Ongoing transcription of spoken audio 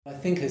I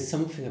think there's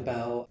something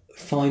about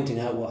finding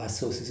out what our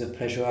sources of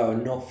pleasure are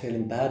and not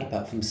feeling bad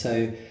about them.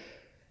 So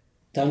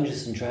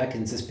Dungeons and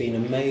Dragons has been a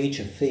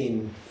major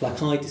theme.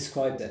 Like, I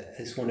described it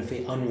as one of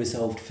the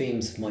unresolved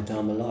themes of my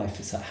Dharma life.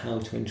 It's like how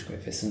to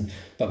integrate this and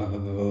blah, blah, blah,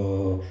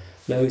 blah, blah,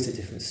 loads of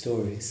different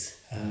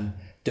stories.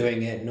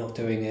 Doing it, not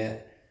doing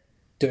it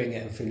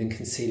and feeling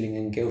concealing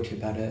and guilty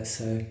about it.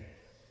 So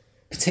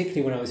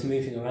particularly when I was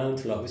moving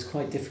around a lot, it was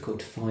quite difficult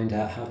to find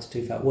out how to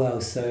do that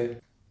well. So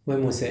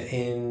when was it?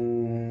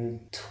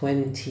 In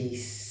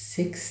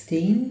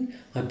 2016,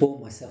 I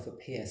bought myself a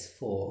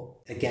PS4,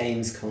 a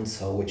games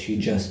console, which you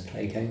just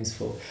play games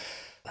for.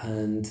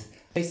 And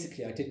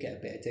basically I did get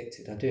a bit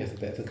addicted. I do have a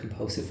bit of a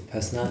compulsive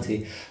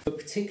personality. But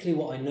particularly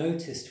what I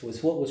noticed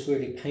was what was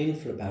really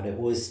painful about it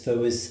was there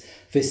was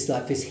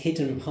this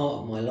hidden part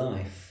of my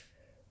life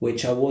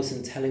which I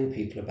wasn't telling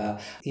people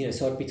about.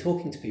 So I'd be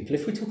talking to people.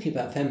 If we're talking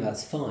about them,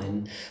 that's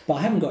fine. But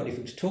I haven't got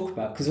anything to talk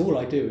about because all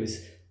I do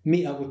is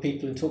meet up with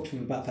people and talk to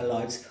them about their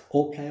lives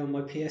or play on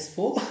my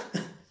PS4.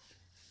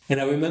 And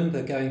I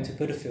remember going to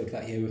Buddhafield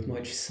that year with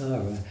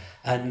Maitrisara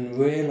and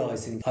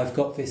realising I've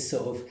got this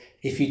sort of,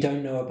 if you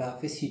don't know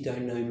about this, you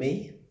don't know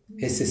me.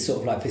 It's this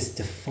sort of like this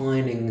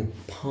defining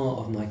part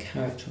of my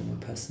character and my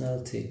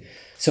personality.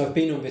 So I've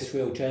been on this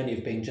real journey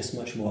of being just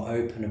much more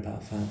open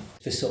about that.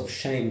 This sort of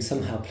shame,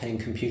 somehow playing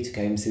computer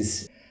games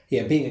is,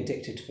 being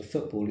addicted to the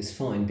football is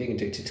fine. Being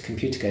addicted to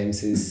computer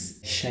games is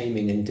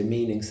shaming and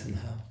demeaning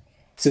somehow.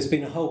 So it's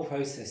been a whole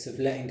process of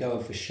letting go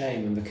of the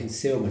shame and the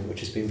concealment, which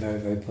has been very,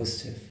 very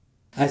positive.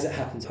 As it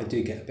happens, I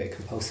do get a bit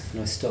compulsive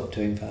and I stopped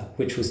doing that,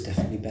 which was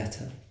definitely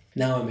better.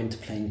 Now I'm into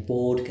playing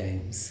board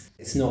games.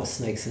 It's not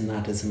Snakes and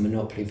Ladders and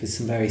Monopoly. There's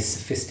some very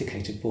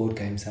sophisticated board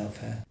games out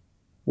there.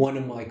 One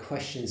of my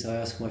questions I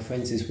ask my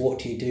friends is, what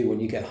do you do when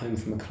you get home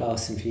from a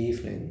class in the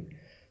evening?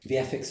 The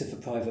ethics of the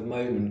private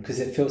moment, because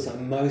it feels like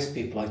most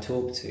people I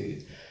talk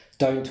to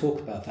don't talk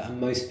about that,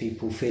 and most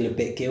people feel a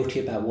bit guilty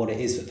about what it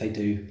is that they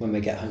do when they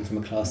get home from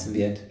a class in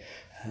the end.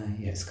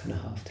 It's kind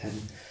of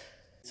 10:30.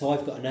 So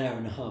I've got an hour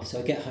and a half, so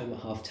I get home at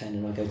 10:30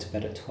 and I go to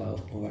bed at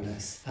 12, more or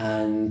less.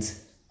 And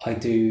I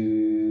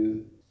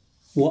do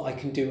what I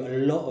can do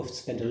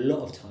spend a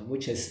lot of time,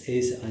 which is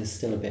I'm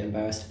still a bit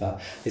embarrassed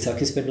about, is I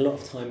can spend a lot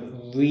of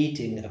time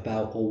reading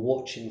about or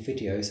watching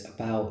videos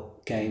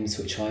about games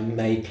which I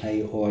may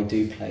play or I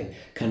do play,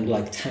 kind of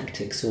like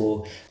tactics,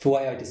 or the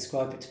way I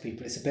describe it to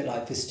people, it's a bit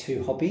like there's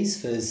two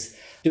hobbies. There's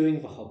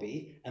doing the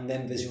hobby and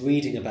then there's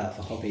reading about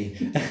the hobby.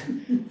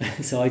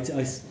 So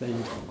I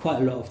spend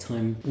quite a lot of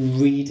time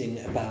reading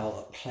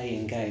about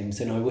playing games,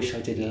 and I wish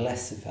I did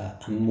less of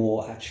that and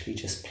more actually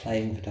just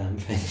playing the damn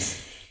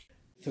things.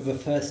 For the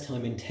first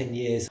time in 10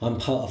 years, I'm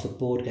part of a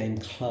board game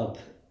club,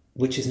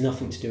 which is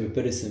nothing to do with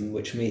Buddhism,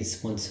 which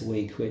meets once a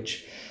week,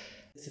 which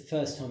it's the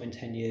first time in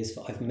 10 years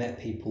that I've met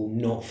people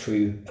not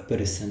through a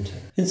Buddhist centre.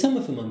 And some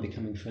of them I'm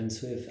becoming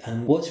friends with.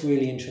 And what's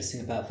really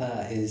interesting about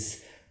that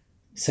is,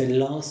 so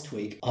last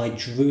week I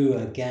drew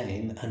a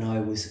game and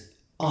I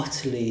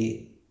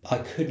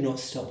could not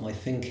stop my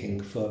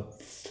thinking for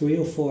 3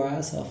 or 4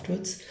 hours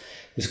afterwards,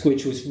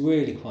 which was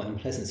really quite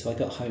unpleasant. So I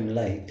got home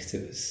late because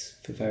it was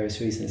for various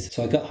reasons.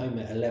 So I got home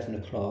at 11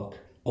 o'clock.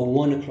 Or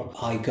 1 o'clock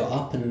I got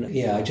up and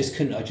I just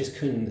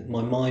couldn't.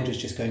 My mind was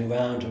just going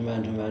round and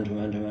round and round and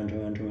round and round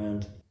and round and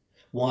round.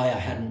 Why I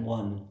hadn't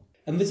won.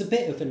 And there's a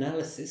bit of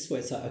analysis where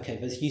it's like, okay,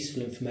 there's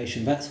useful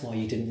information. That's why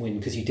you didn't win,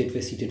 because you did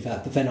this, you did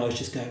that. But then I was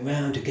just going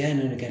round again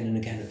and again and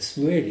again. It was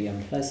really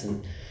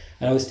unpleasant.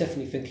 And I was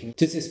definitely thinking,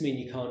 does this mean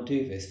you can't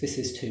do this? This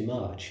is too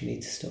much. You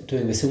need to stop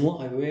doing this. And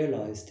what I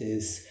realised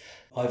is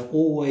I've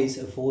always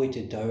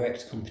avoided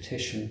direct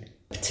competition,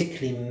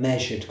 particularly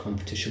measured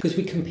competition, because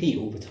we compete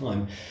all the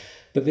time.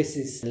 But this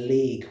is a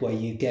league where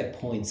you get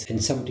points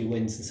and somebody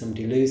wins and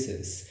somebody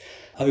loses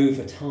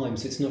over time.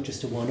 So it's not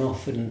just a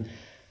one-off. And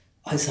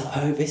I was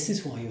like, this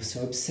is why you're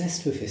so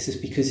obsessed with this, is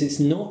because it's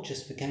not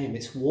just the game,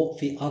 it's what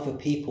the other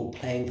people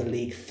playing the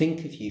league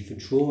think of you for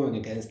drawing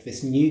against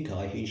this new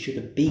guy who you should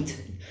have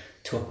beaten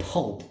to a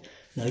pulp.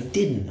 And I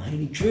didn't, I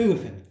only drew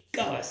with him.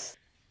 Gosh,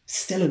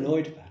 still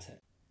annoyed about it.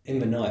 In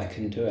the night I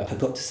couldn't do it. I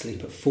got to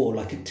sleep at 4,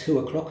 like at 2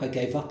 o'clock I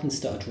gave up and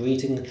started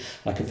reading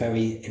like a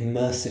very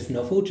immersive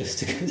novel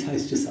just because I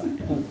was just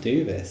like, I can't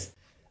do this.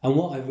 And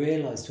what I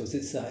realised was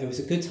it was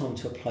a good time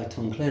to apply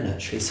Tonglen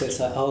actually. So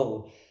it's like,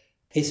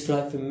 it's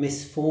like the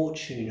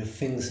misfortune of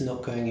things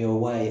not going your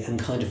way and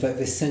kind of like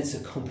this sense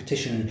of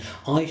competition.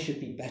 I should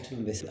be better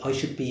than this. I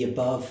should be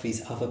above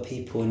these other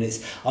people, and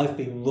I've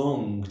been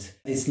wronged.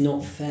 It's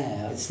not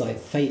fair. It's like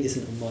fate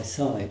isn't on my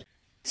side.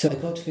 So I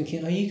got to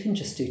thinking, you can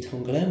just do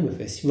Tonglen with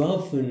this,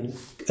 rather than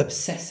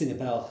obsessing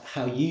about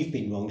how you've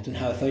been wronged and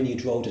how if only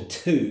you'd rolled a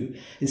 2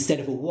 instead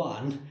of a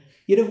 1,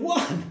 you'd have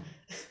won.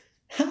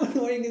 How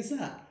annoying is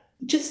that?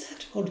 Just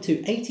had to roll a 2,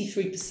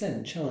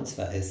 83% chance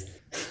that is.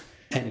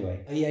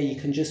 Anyway, you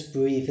can just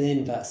breathe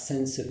in that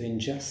sense of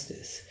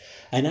injustice.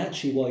 And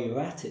actually, while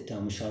you're at it,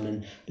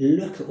 Dharmashalan,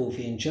 look at all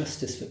the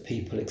injustice that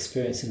people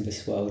experience in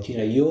this world.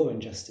 Your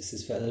injustice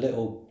is that a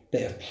little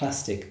bit of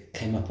plastic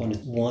came up on a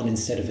 1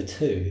 instead of a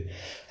 2.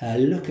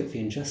 Look at the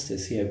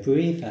injustice,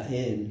 breathe that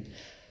in.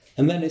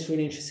 And then it's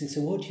really interesting.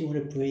 So what do you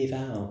want to breathe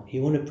out?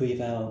 You want to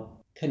breathe out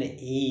kind of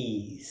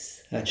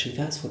ease. Actually,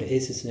 that's what it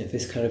is, isn't it?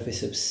 This kind of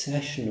this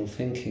obsessional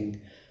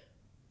thinking.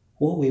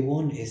 What we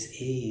want is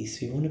ease.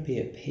 We want to be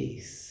at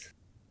peace.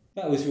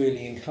 That was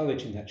really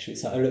encouraging, actually.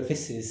 It's like, oh, look,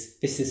 this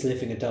is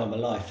living a Dharma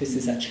life. This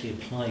is actually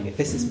applying it.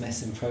 This is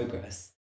mess in progress.